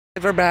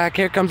We're back.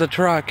 Here comes a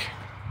truck.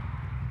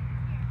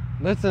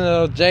 Listen to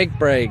those Jake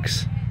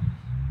brakes.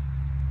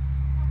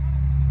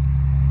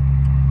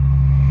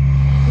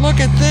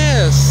 Look at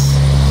this.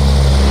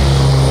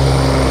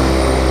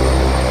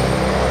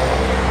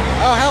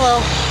 Oh, hello.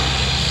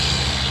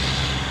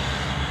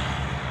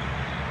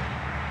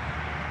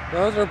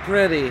 Those are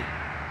pretty.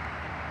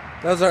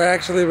 Those are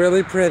actually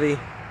really pretty.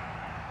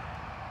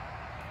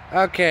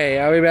 Okay,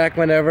 I'll be back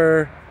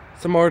whenever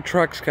some more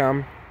trucks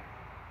come.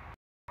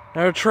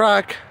 Another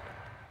truck.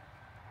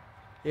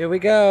 Here we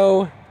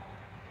go.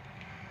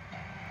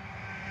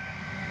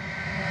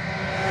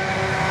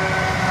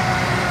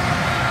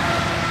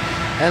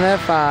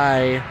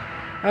 NFI.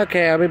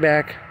 Okay, I'll be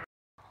back.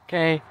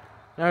 Okay,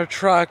 another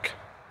truck,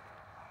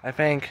 I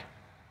think.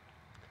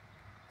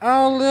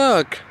 Oh,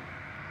 look.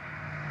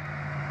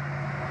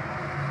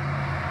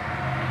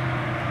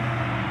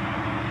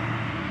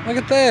 Look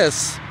at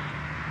this.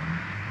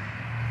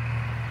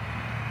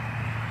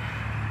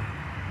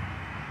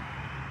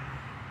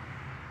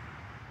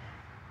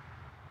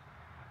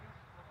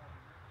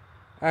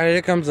 Alright,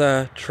 here comes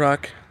a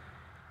truck.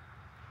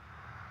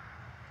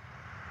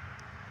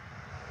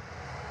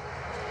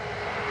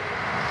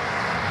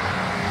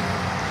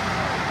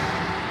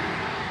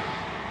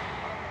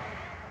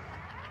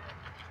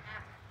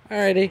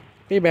 Alrighty,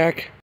 be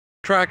back.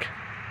 Truck.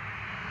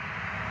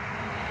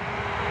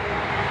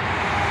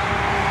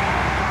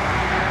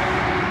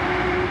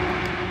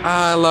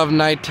 I love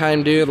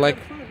nighttime, dude. Like,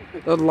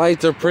 those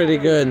lights are pretty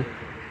good.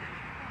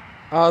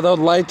 Oh, those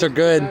lights are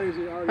good.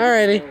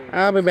 Alrighty,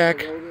 I'll be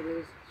back.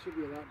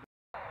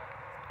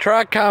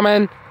 Truck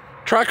coming.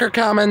 Trucker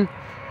coming.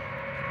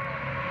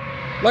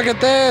 Look at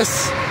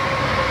this.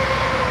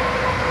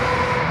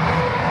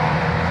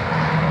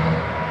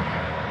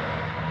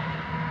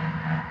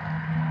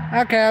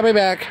 Okay, I'll be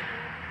back.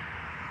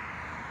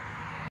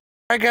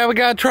 Alright, we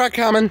got a truck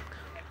coming.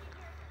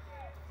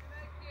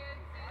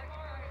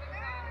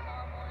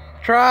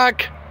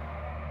 Truck.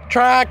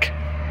 Truck.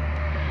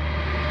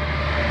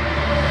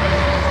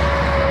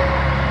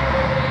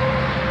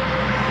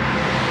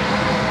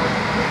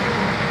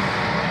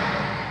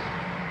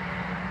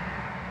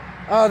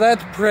 Oh,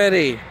 that's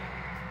pretty.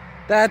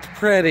 That's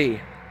pretty.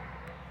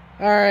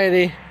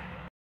 Alrighty.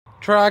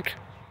 Truck.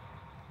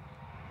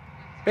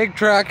 Big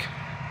truck.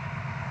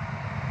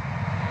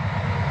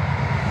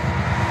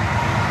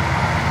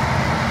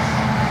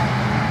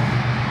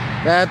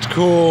 That's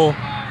cool.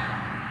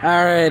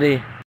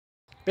 Alrighty.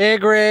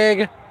 Big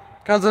rig.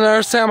 Comes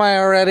another semi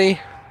already.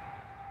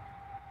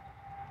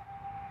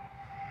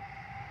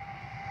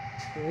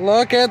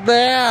 Look at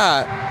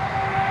that.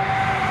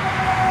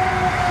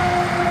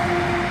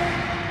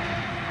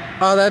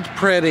 Oh, that's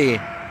pretty.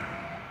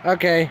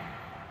 Okay.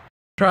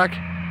 Truck.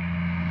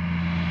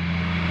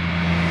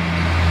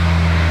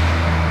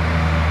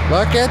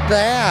 Look at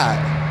that.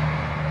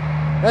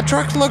 That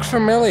truck looks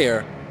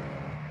familiar.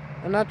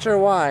 I'm not sure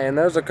why, and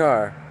there's a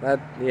car.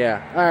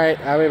 Yeah.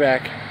 Alright, I'll be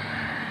back.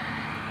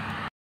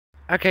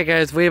 Okay,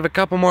 guys, we have a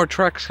couple more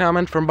trucks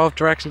coming from both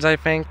directions, I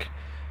think.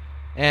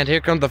 And here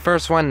comes the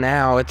first one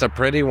now. It's a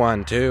pretty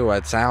one, too,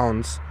 it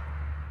sounds.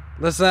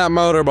 Listen to that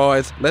motor,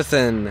 boys.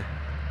 Listen.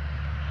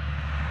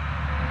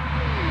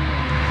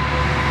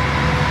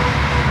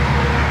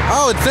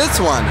 Oh, it's this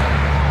one.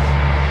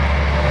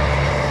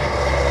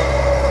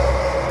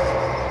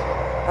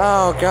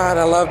 Oh, God,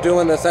 I love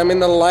doing this. I mean,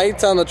 the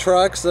lights on the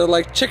trucks, they're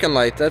like chicken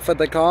lights. That's what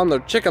they call them. They're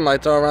chicken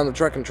lights all around the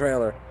truck and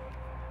trailer.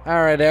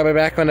 Alright, I'll be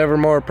back whenever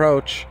more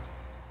approach.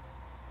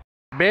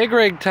 Big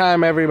rig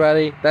time,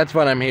 everybody. That's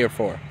what I'm here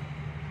for.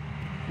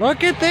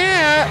 Look at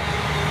that.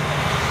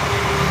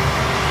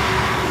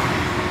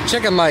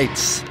 Chicken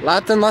lights.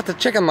 Lots and lots of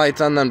chicken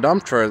lights on them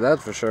dump trailers,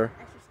 that's for sure.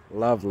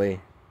 Lovely.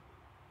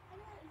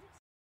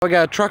 We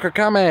got a trucker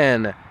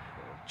coming.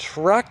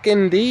 Truck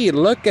indeed.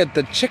 Look at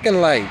the chicken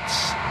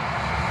lights.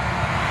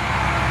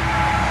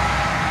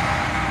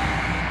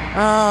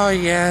 Oh,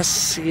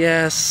 yes,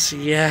 yes,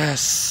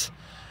 yes.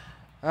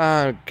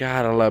 Oh,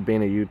 God, I love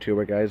being a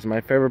YouTuber, guys.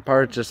 My favorite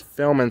part is just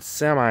filming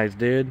semis,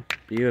 dude.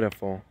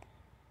 Beautiful.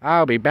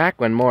 I'll be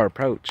back when more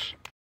approach.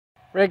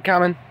 Rig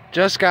coming.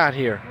 Just got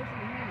here.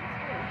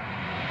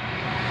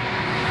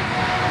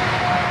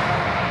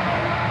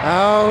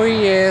 Oh,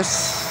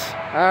 yes.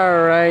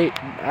 Alright,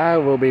 I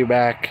will be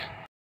back.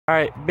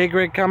 Alright, big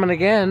rig coming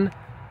again.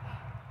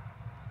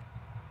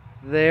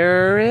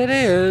 There it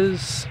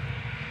is.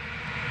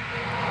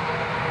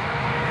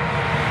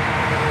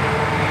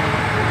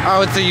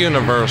 Oh, it's a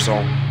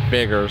Universal.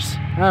 Biggers.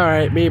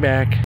 Alright, be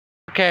back.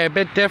 Okay, a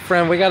bit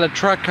different. We got a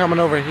truck coming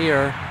over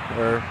here.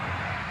 Or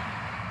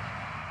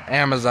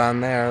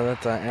Amazon there.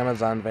 That's an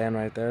Amazon van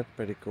right there. It's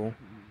pretty cool.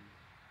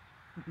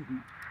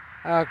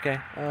 Okay,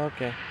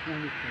 okay.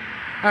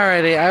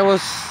 Alrighty,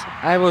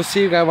 I will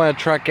see you guys when a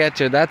truck gets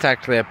here. That's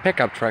actually a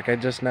pickup truck, I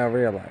just now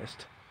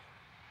realized.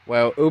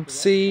 Well,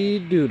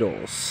 oopsie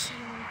doodles.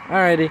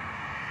 Alrighty,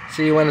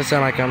 see you when the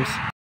semi comes. We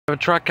have a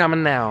truck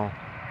coming now.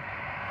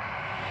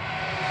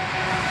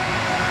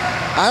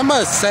 I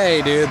must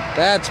say, dude,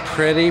 that's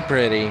pretty.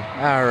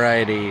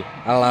 Alrighty,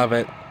 I love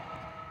it.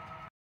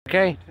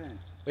 Okay.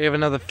 We have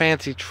another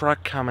fancy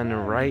truck coming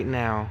right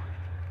now.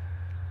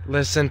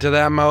 Listen to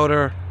that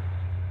motor.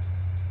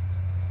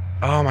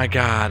 Oh my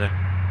God.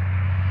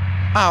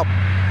 Oh.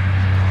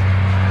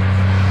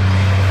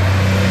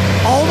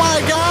 Oh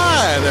my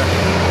God.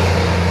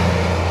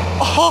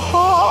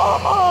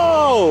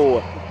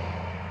 Oh.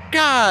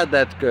 God,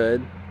 that's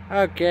good.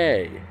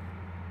 Okay.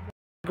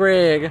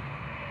 Greg.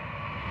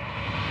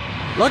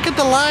 Look at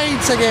the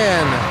lights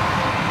again.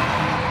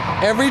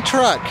 Every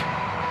truck.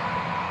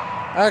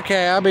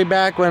 Okay, I'll be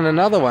back when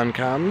another one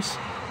comes.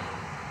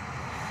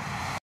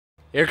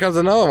 Here comes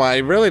another one. I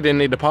really didn't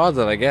need to pause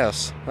it, I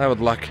guess. That was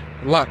luck.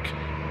 Luck.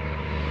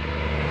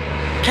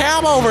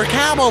 Cab over,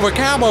 cab over,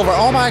 cab over.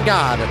 Oh my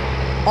God.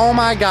 Oh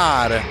my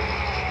God.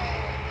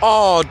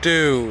 Oh,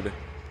 dude.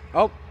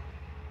 Oh.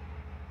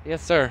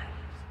 Yes, sir.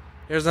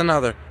 Here's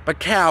another. But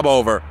cab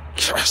over.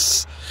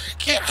 Yes.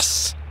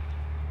 Yes.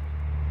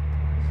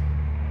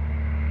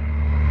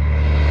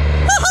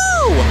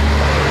 Woohoo!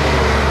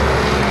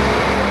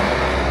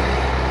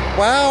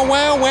 Well,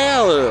 well,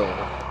 well.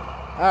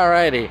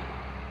 Alrighty.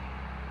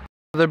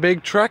 The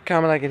big truck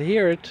coming, I could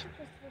hear it.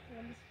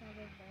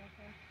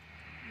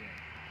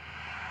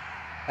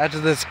 After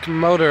this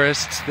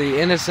motorist, the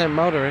innocent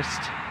motorist,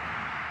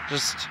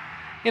 just,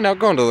 you know,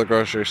 going to the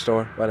grocery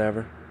store,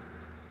 whatever.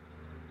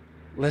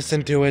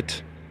 Listen to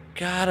it.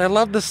 God, I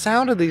love the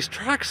sound of these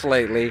trucks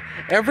lately.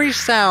 Every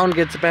sound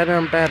gets better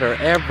and better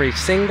every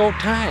single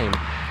time.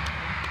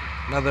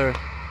 Another...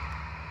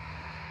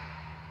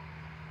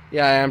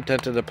 Yeah, I am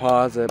tempted to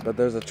pause it, but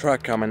there's a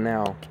truck coming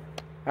now.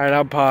 Alright,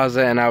 I'll pause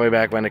it and I'll be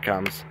back when it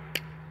comes.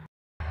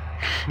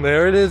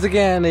 There it is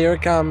again, here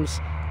it comes.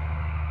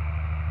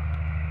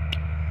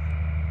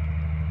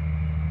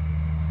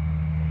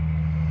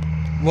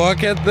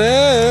 Look at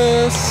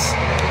this!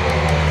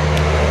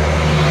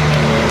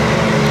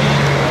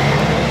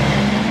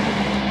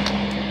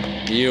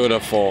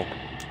 Beautiful.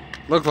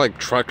 Look like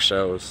truck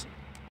shows.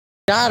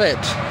 Got it!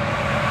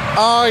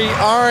 Oh,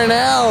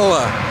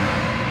 R&L!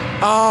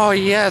 Oh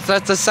yes,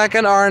 that's the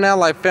second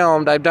R&L I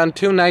filmed. I've done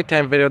 2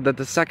 nighttime videos, that's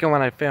the second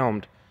one I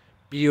filmed.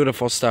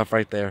 Beautiful stuff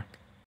right there.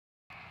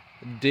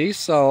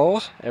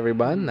 Diesel,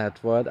 everyone,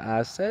 that's what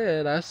I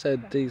said. I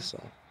said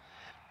diesel.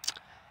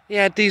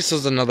 Yeah,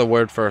 diesel's another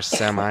word for a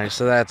semi,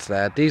 so that's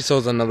that.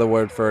 Diesel's another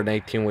word for an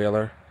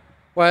 18-wheeler.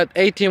 What?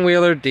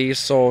 18-wheeler,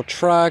 diesel,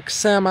 truck,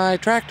 semi,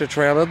 tractor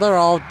trailer, they're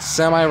all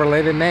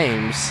semi-related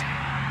names.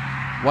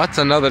 What's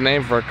another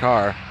name for a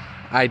car?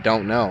 I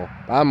don't know.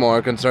 I'm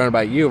more concerned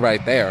about you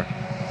right there.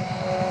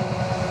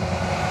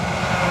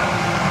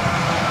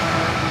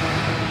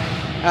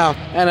 Oh,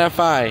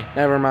 NFI.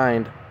 Never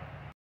mind.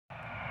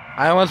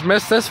 I almost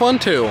missed this one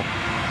too.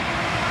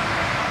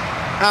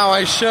 Oh,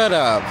 I should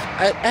have.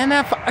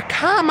 NFI.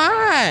 Come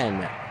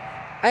on.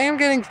 I am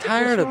getting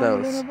tired of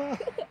those.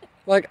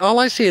 Like, all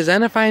I see is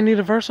NFI and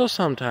Universal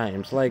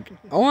sometimes. Like,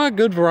 I want a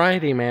good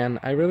variety, man.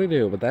 I really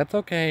do, but that's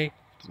okay.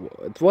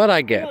 It's what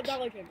I get.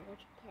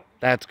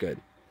 That's good.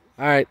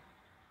 Alright.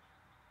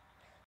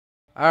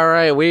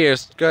 Alright, we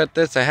got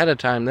this ahead of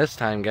time this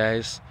time,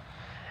 guys.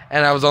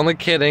 And I was only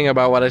kidding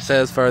about what I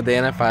said as far as the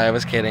NFI. I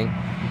was kidding.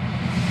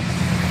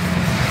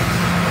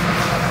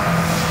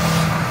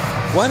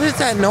 What is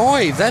that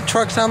noise? That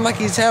truck sounds like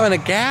he's having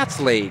a gas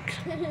leak.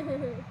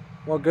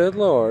 Well, good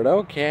lord.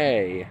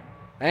 Okay.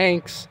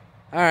 Thanks.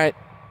 Alright.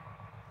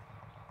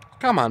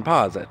 Come on,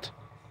 pause it.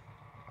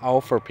 Oh,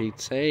 for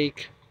Pete's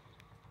sake.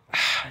 I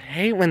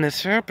hate when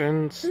this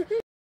happens.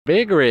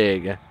 Big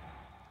rig.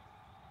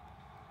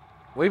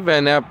 We've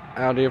been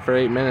out here for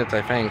 8 minutes,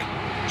 I think.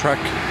 Truck.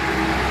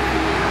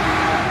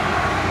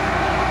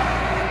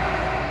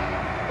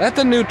 That's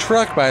a new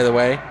truck, by the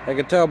way. I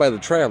could tell by the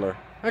trailer.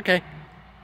 Okay.